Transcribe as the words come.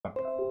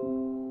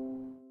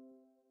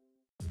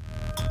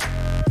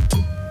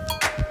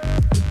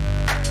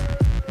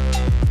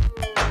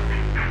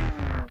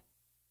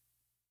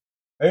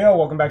Hey yo,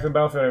 welcome back to the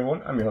Battlefield,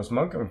 everyone. I'm your host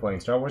Monk, and we're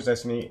playing Star Wars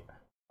Destiny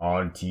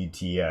on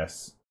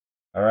TTS.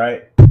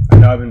 Alright, I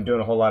know I've been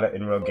doing a whole lot of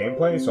in-real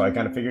gameplay, so I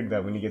kind of figured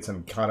that we need to get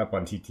some caught up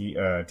on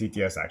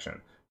TTS action.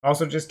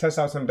 Also, just test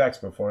out some decks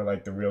before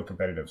like the real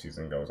competitive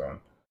season goes on.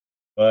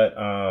 But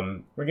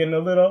we're getting a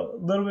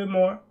little bit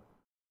more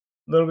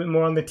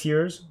on the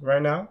tiers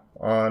right now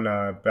on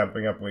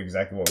bumping up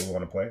exactly what we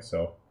want to play.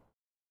 So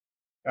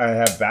I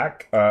have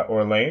back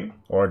or Lane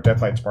or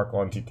deathlightsparkle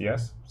on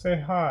TTS.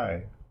 Say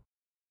hi.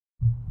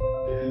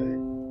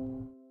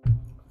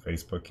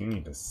 Facebook, you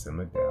need to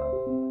simmer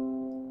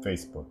down.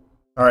 Facebook.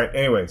 Alright,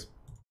 anyways.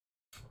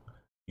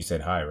 You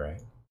said hi,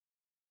 right?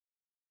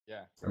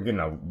 Yeah. I'm getting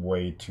a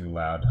way too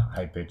loud,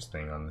 high-pitched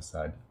thing on the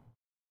side.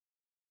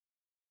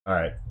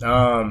 Alright.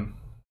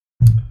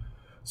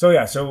 So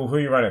yeah, so who are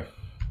you running?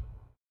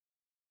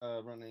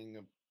 Running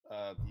the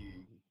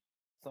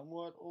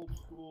somewhat old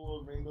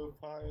school Rainbow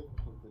 5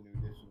 with the new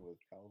edition with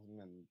Calvin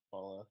and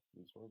Paula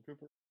and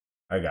Stormtrooper.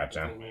 I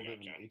gotcha. A little bit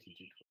of an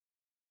AtG.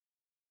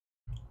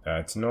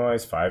 That's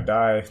noise. 5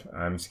 die.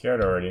 I'm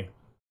scared already.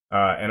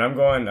 And I'm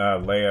going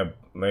Leia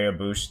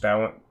Boushh. That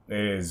one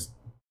is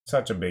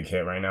such a big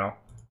hit right now.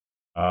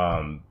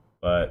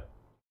 But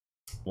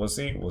we'll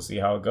see. We'll see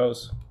how it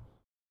goes.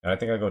 And I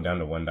think I go down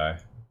to 1 die.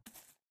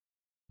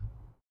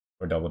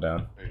 Or double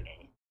down.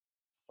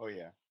 Oh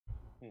yeah.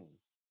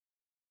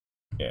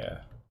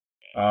 Yeah.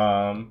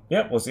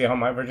 Yep, we'll see how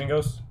my version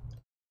goes.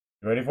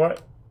 You ready for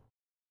it?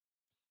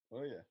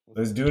 Oh yeah.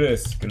 Let's do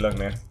this. Good luck,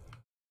 man.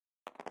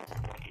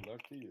 Good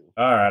luck to you.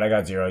 Alright, I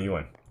got 0. You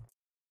win.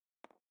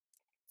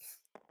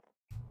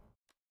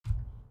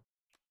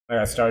 I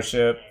got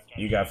Starship.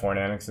 You got foreign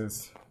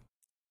annexes.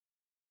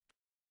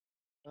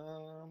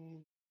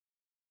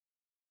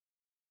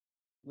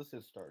 Let's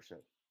hit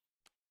Starship.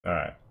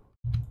 Alright.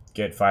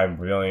 Get 5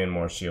 billion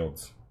more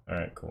shields.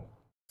 Alright, cool.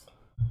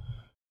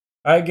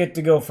 I get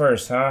to go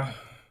first, huh?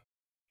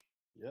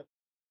 Yep.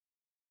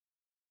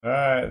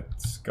 Alright,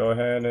 let's go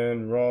ahead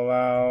and roll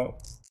out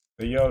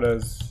the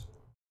Yodas.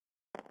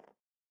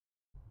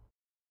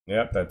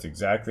 Yep, that's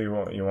exactly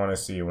what you want to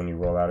see when you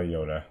roll out a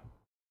Yoda.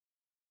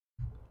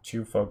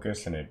 2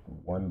 focus and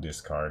 1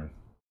 discard.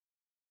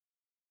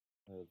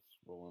 Let's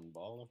roll in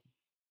ball.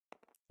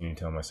 Can you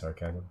tell my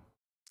sarcasm?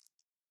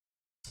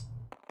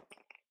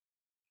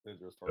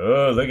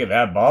 Oh, look at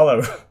that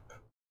baller.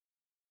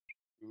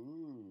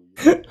 Ooh,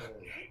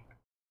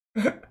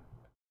 yeah.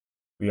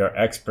 We are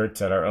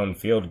experts at our own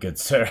field, good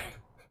sir.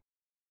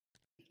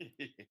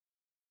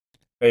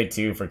 Pay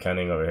 2 for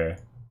cunning over here.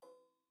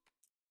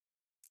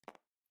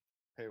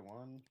 Pay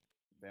 1.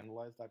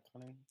 Vandalize that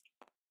cunning.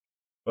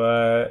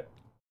 But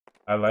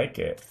I like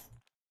it.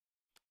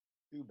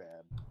 Too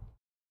bad.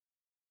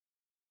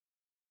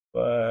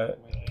 But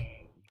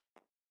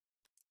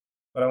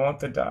I want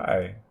the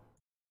die.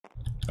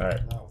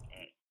 Alright. No.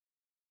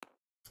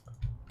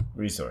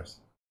 Resource.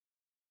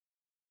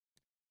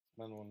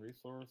 Spend 1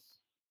 resource.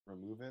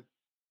 Remove it.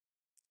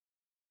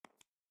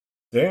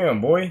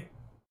 Damn, boy.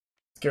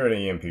 Let's get rid of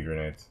EMP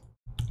grenades.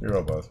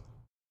 Reroll both.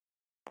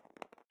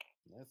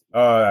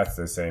 Oh, that's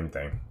the same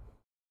thing.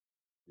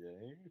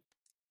 Yay.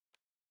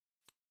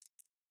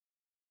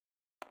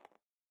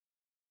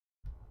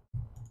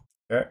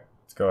 Okay,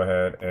 let's go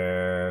ahead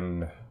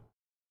and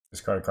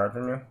discard a card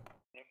from you.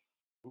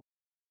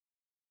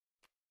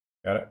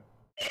 Got it.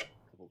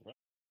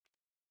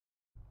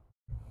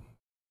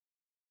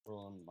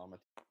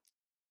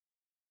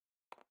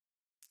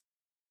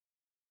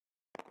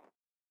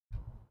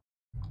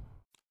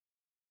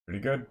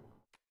 Pretty good.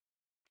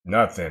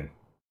 Nothing.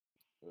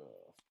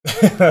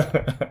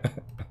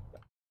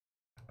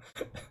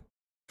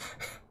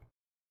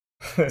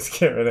 Let's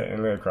get rid of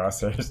enemy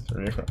crosshairs to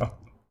reroll.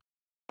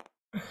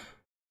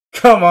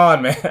 Come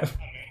on, man.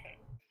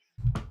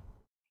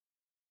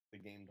 The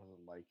game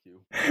doesn't like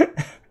you.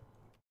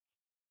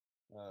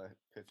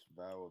 Pitch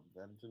Vow of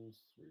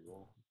Vengeance.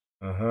 Reroll.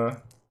 Uh-huh.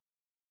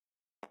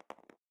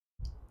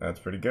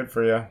 That's pretty good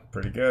for you.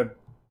 Pretty good.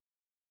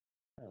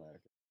 I like it.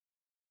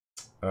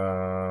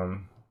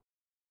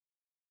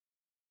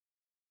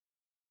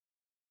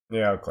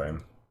 Yeah, I'll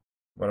claim.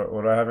 What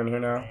do I have in here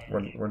now?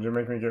 What did you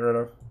make me get rid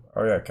of?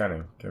 Oh yeah,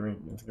 cunning. Give me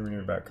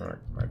back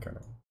my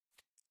cunning.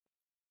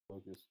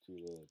 Focus to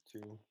the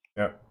 2.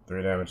 Yep,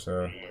 3 damage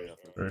to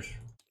Boushh.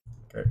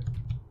 Okay.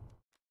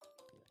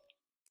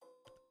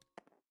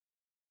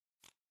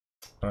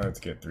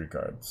 Let's get 3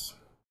 cards.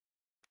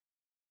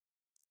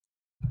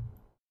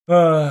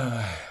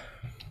 Alright,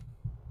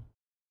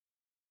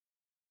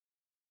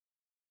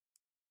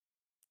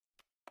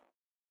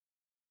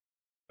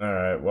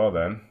 well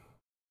then.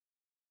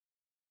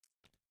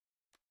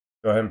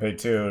 Go ahead and pay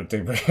 2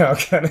 to bring out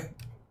cannon.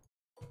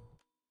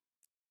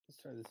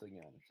 Let's try this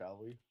again, shall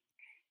we?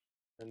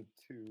 And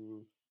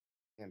 2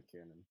 hand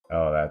cannon.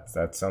 Oh,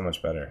 that's so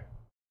much better.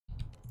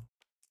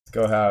 Let's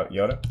go out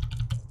Yoda.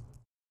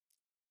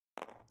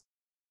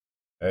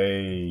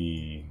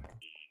 Hey.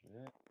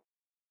 Yeah.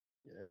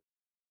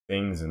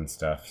 Things and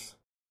stuffs.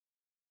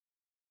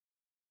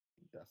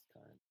 Dust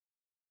time.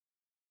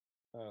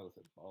 Oh, let's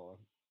hit ball.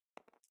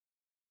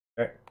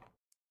 Okay.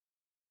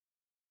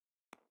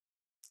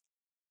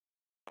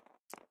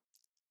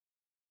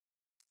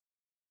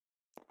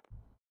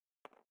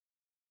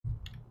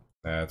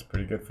 That's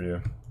pretty good for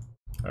you.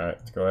 Alright,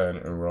 let's go ahead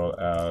and roll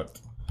out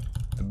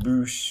the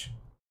Boushh.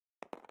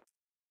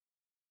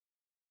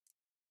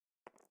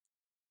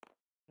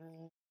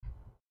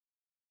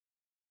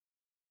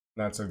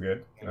 Not so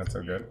good. Not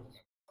so good.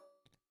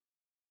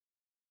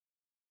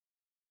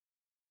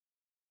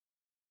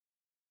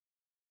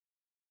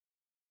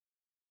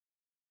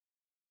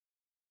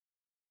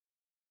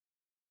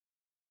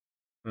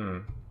 Hmm.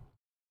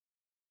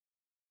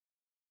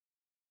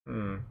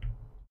 Hmm.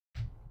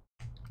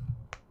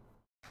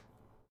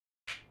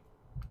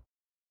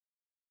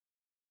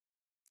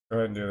 Go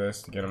ahead and do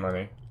this to get him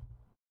money.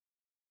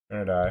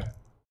 Gonna die.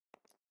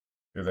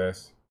 Do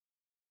this.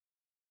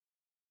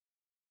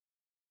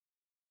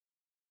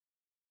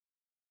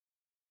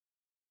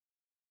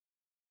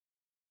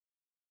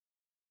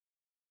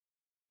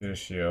 Get a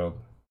shield.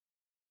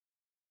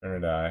 Gonna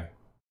die.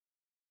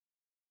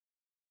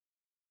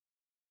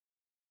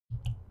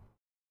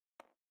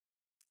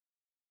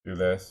 Do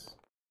this.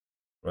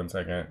 1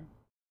 second.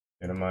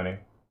 Get him money.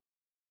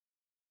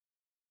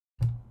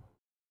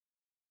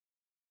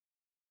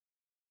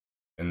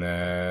 And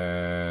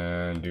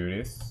then do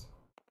this.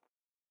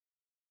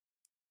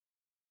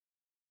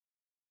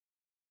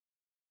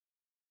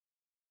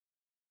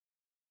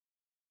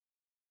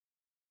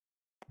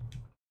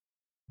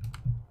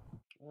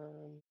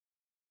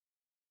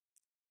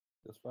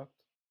 Disrupt.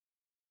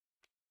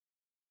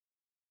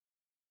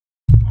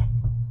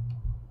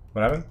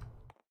 What happened?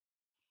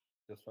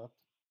 Disrupt.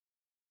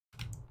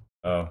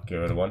 Oh, get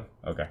rid of one?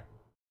 Okay.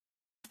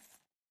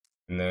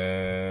 And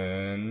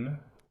then...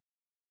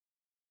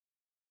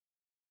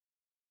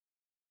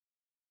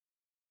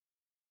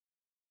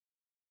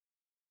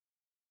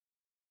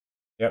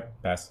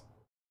 Yep, pass.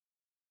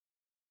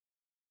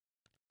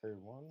 Tier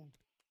 1.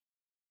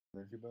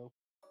 Energy bow.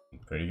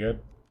 Pretty good.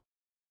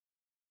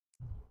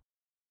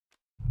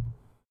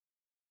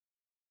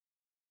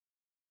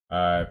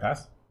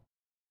 Pass.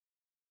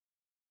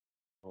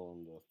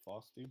 On the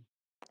Frosty.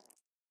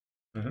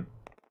 Mm-hmm.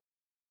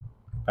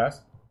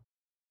 Pass.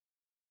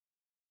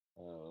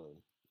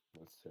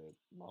 Let's hit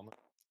Mama.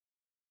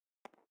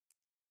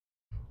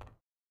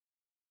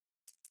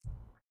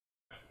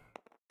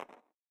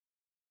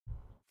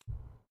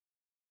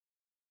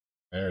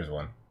 There's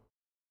one.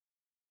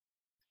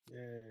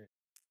 Yay.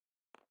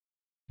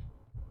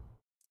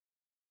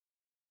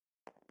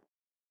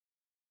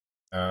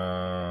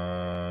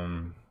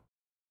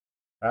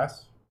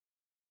 Pass.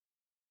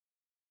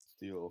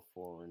 Steal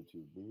 4 into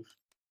Boushh.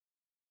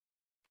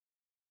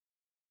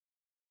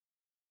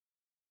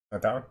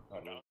 Not that one? Oh,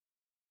 no.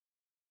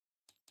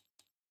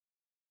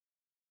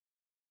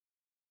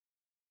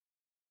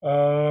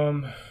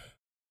 Um...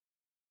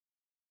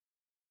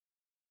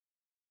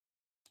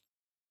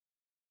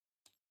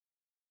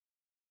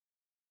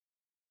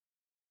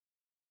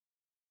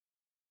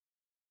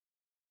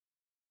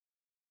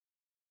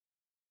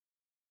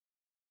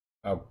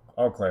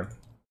 I'll claim.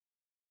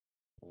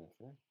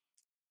 Okay.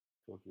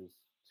 Focus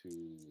to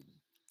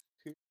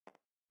 2.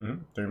 Mm-hmm.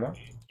 3 more.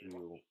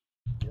 Steal.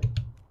 Yep.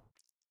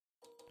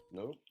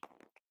 Nope.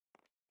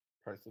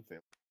 Price of fail.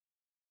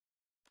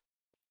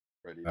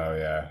 Ready. Oh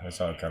yeah, I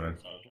saw it coming.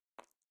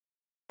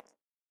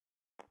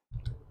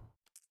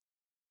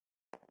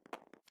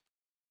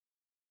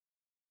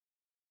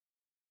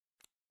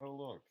 Oh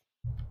look.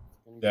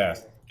 Yeah.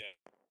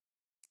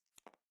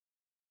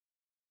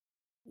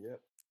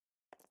 Yep.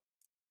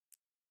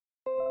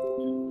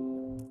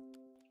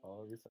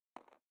 Oh,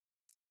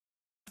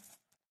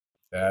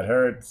 That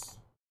hurts.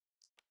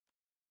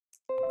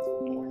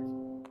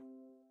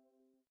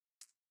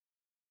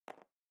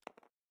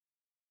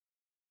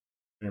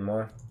 3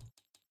 more.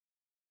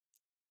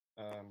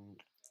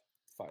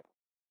 5.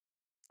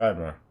 5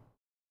 more.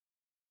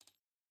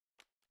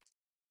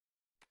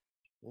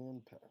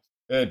 And pass.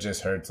 It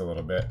just hurts a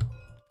little bit.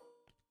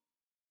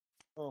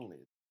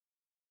 Only.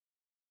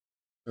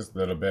 Just a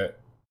little bit.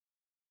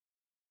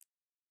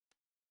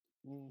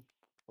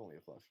 Only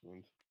a flesh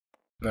wound.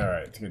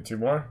 Alright, let's get 2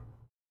 more.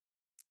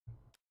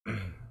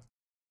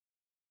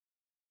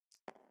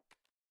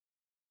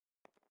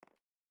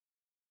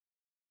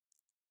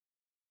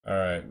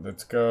 Alright,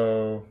 let's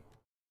go.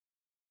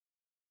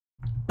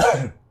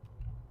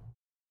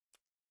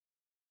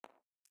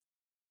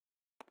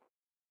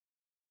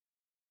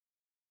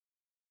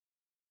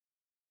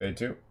 Day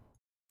 2.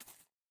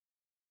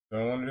 Do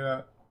I want to do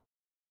that?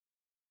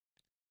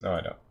 No,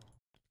 I don't.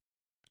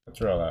 Let's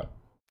roll out.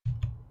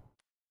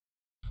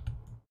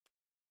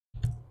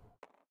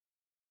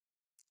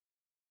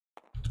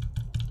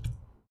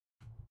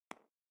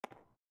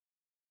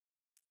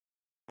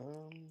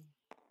 Um,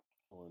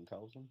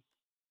 1,000.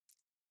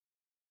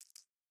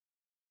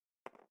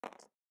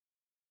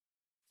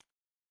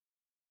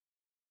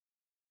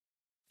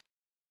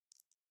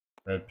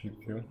 Red pew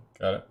pew.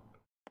 Got it.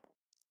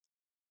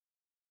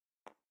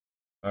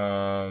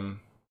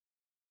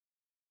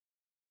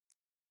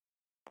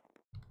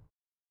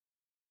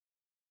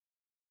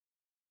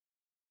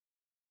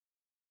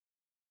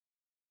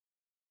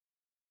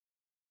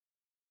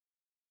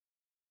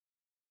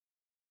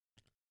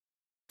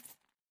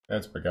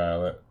 Let's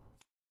beguile it.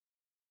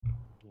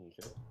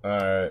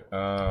 Alright,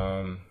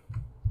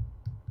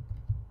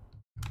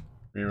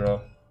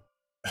 reroll.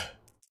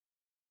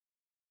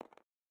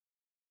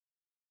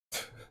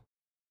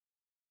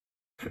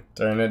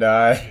 Turn to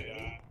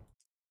die.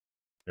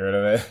 Get rid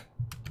of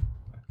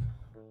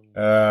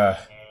it.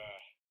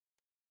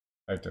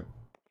 Active.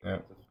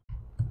 Yep.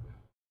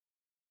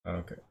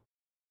 Okay.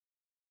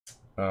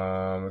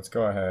 Let's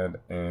go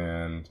ahead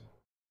and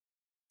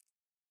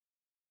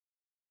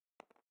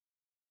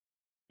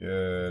get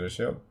a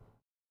shield.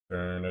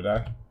 Turn to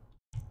die.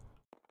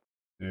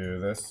 Do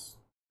this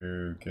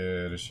to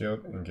get a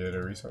shield and get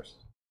a resource.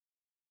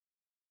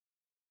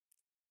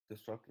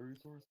 Disrupt the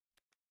resource?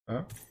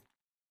 Go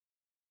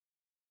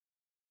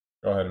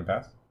ahead and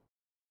pass.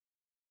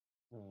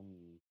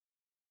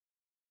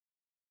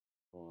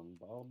 On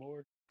battle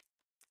board.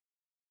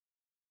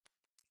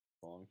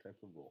 Long type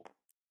of roll.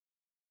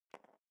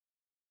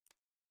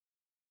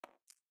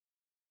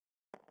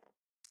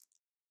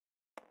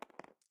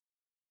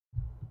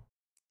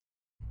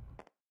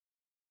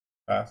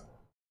 Pass.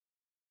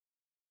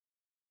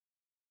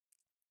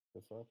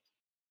 Disrupt.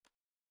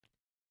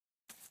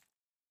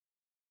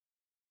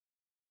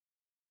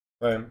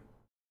 Flame.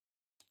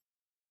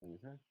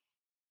 Okay.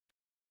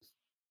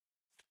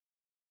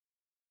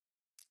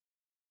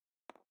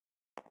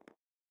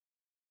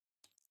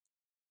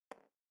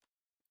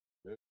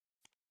 Good.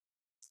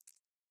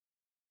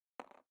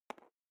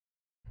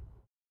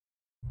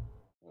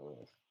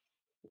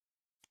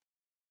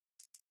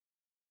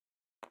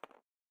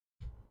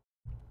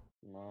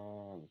 Come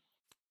on.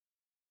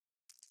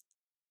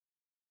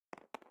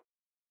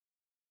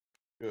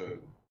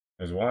 Good.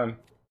 There's one.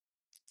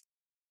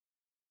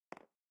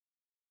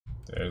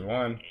 There's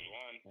one.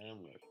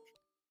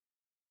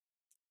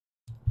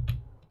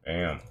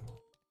 Damn.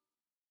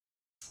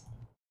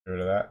 Get rid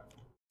of that.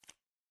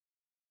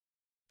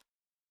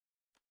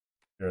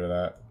 Get rid of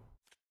that.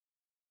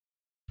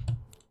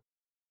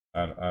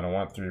 I don't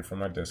want 3 for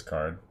my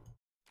discard.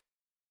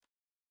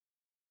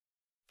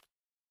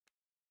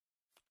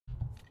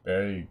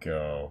 There you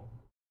go.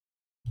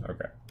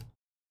 Okay.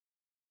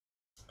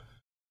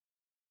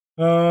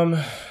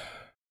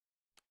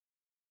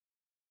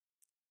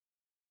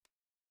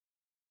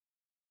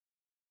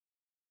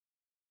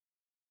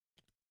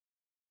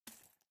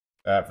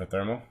 That for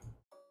thermal.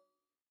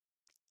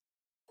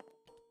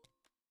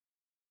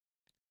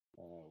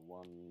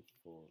 1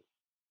 for.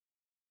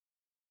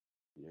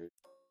 Yeah.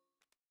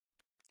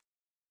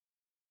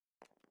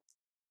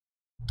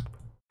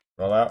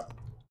 Roll out.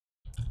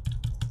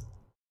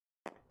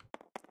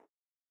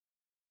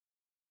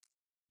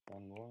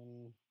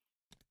 1/1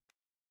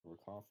 for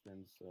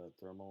confidence,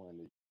 thermal,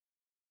 and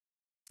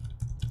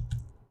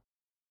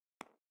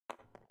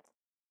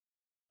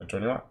Which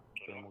one you want?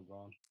 thermal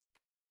gone.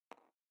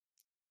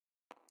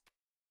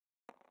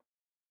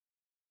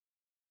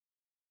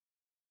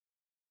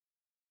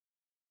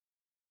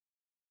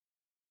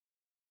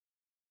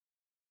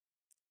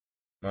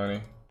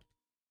 Money.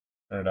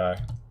 Or die.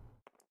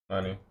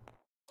 Money.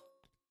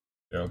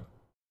 Shield.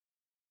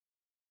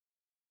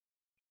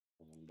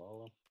 And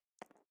ball.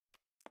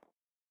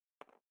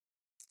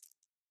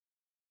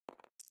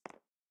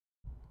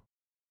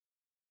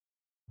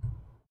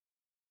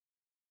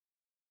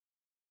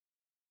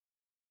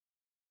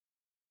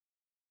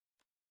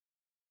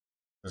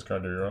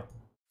 Discard to reroll.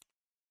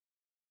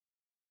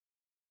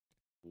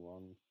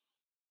 1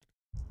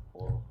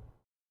 4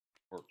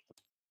 4.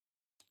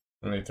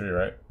 Only 3,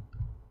 right?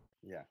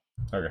 Yeah.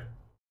 Okay.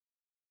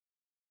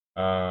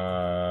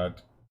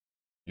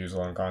 Use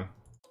long con.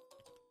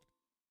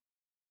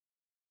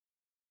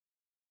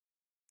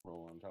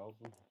 Roll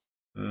 1,000.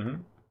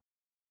 Mm-hmm.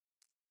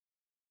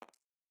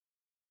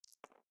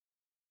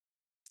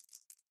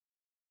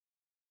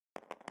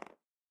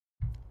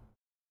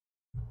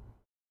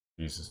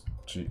 Jesus.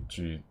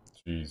 Jesus.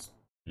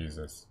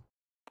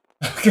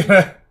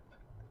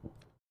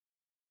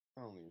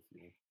 Only a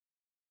few.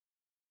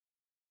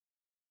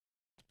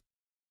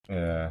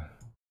 Yeah.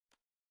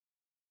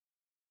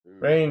 Ooh.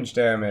 Range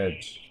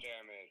damage.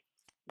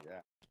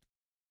 Yeah.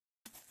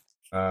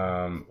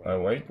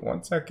 Oh wait,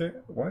 1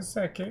 second. 1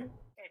 second.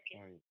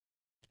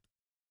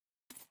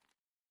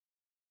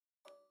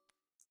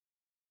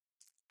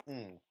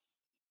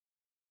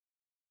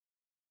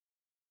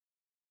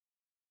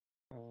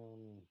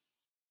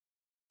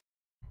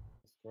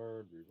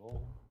 Discard,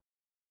 reroll.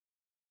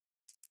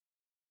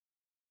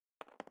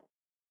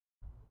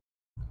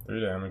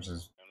 3 damage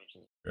is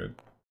good.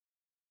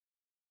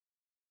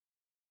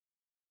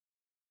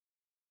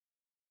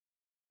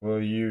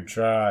 Will you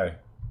try?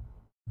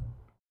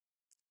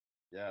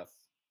 Yes.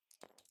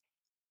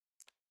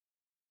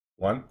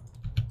 1?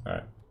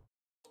 Alright.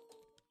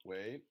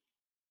 Wait.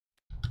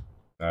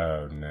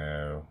 Oh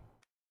no.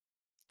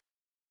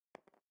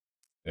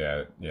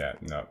 Yeah,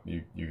 no,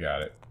 you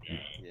got it.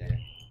 Yeah.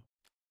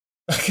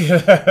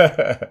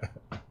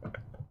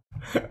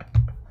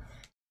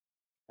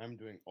 I'm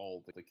doing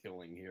all the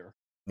killing here.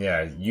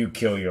 Yeah, you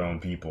kill your own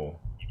people.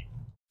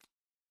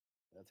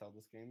 That's how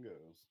this game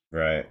goes.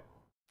 Right.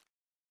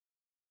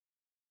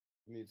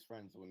 Who needs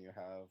friends when you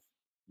have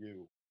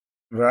you?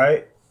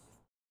 Right?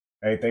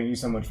 Hey, thank you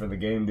so much for the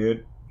game,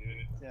 dude.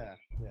 Yeah,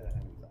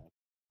 anytime.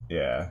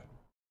 Yeah.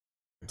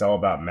 It's all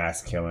about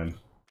mass killing.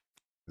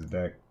 This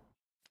deck.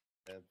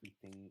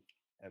 Everything.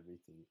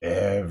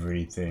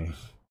 Everything.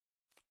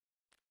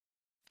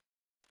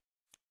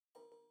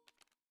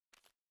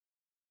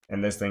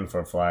 And this thing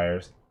for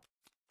flyers.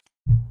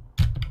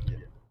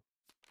 Yeah.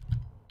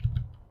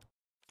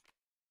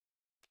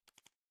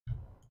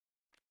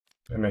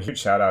 And a huge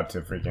shout out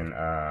to freaking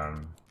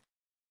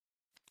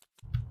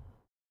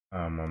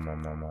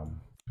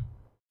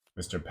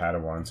Mr.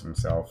 Padawans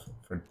himself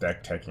for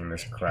deck teching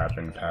this crap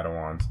in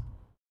Padawans.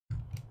 Oh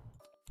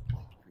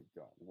my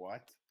god,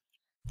 what?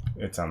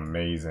 It's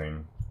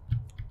amazing.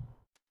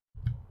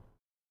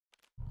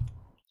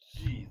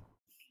 Jeez.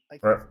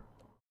 For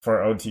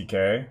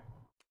OTK.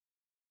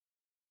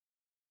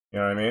 You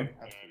know what I mean?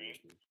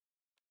 Absolutely.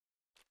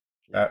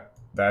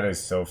 That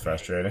is so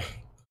frustrating.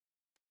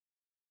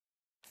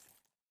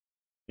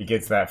 He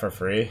gets that for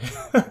free.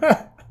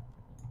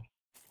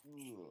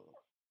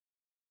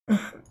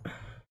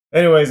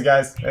 Anyways,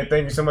 guys, hey,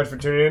 thank you so much for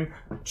tuning in.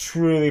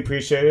 Truly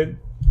appreciated.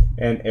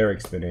 And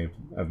Eric's the name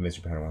of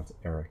Mr. Panawans.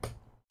 Eric.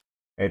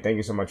 Hey, thank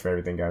you so much for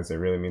everything, guys. It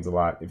really means a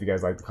lot. If you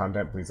guys like the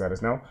content, please let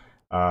us know.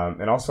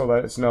 And also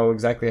let us know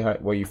exactly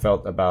what you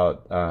felt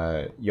about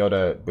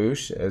Yoda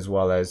Boushh, as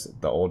well as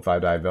the old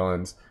 5-die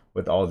villains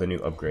with all the new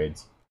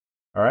upgrades.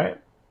 All right?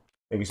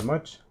 Thank you so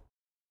much.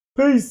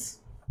 Peace!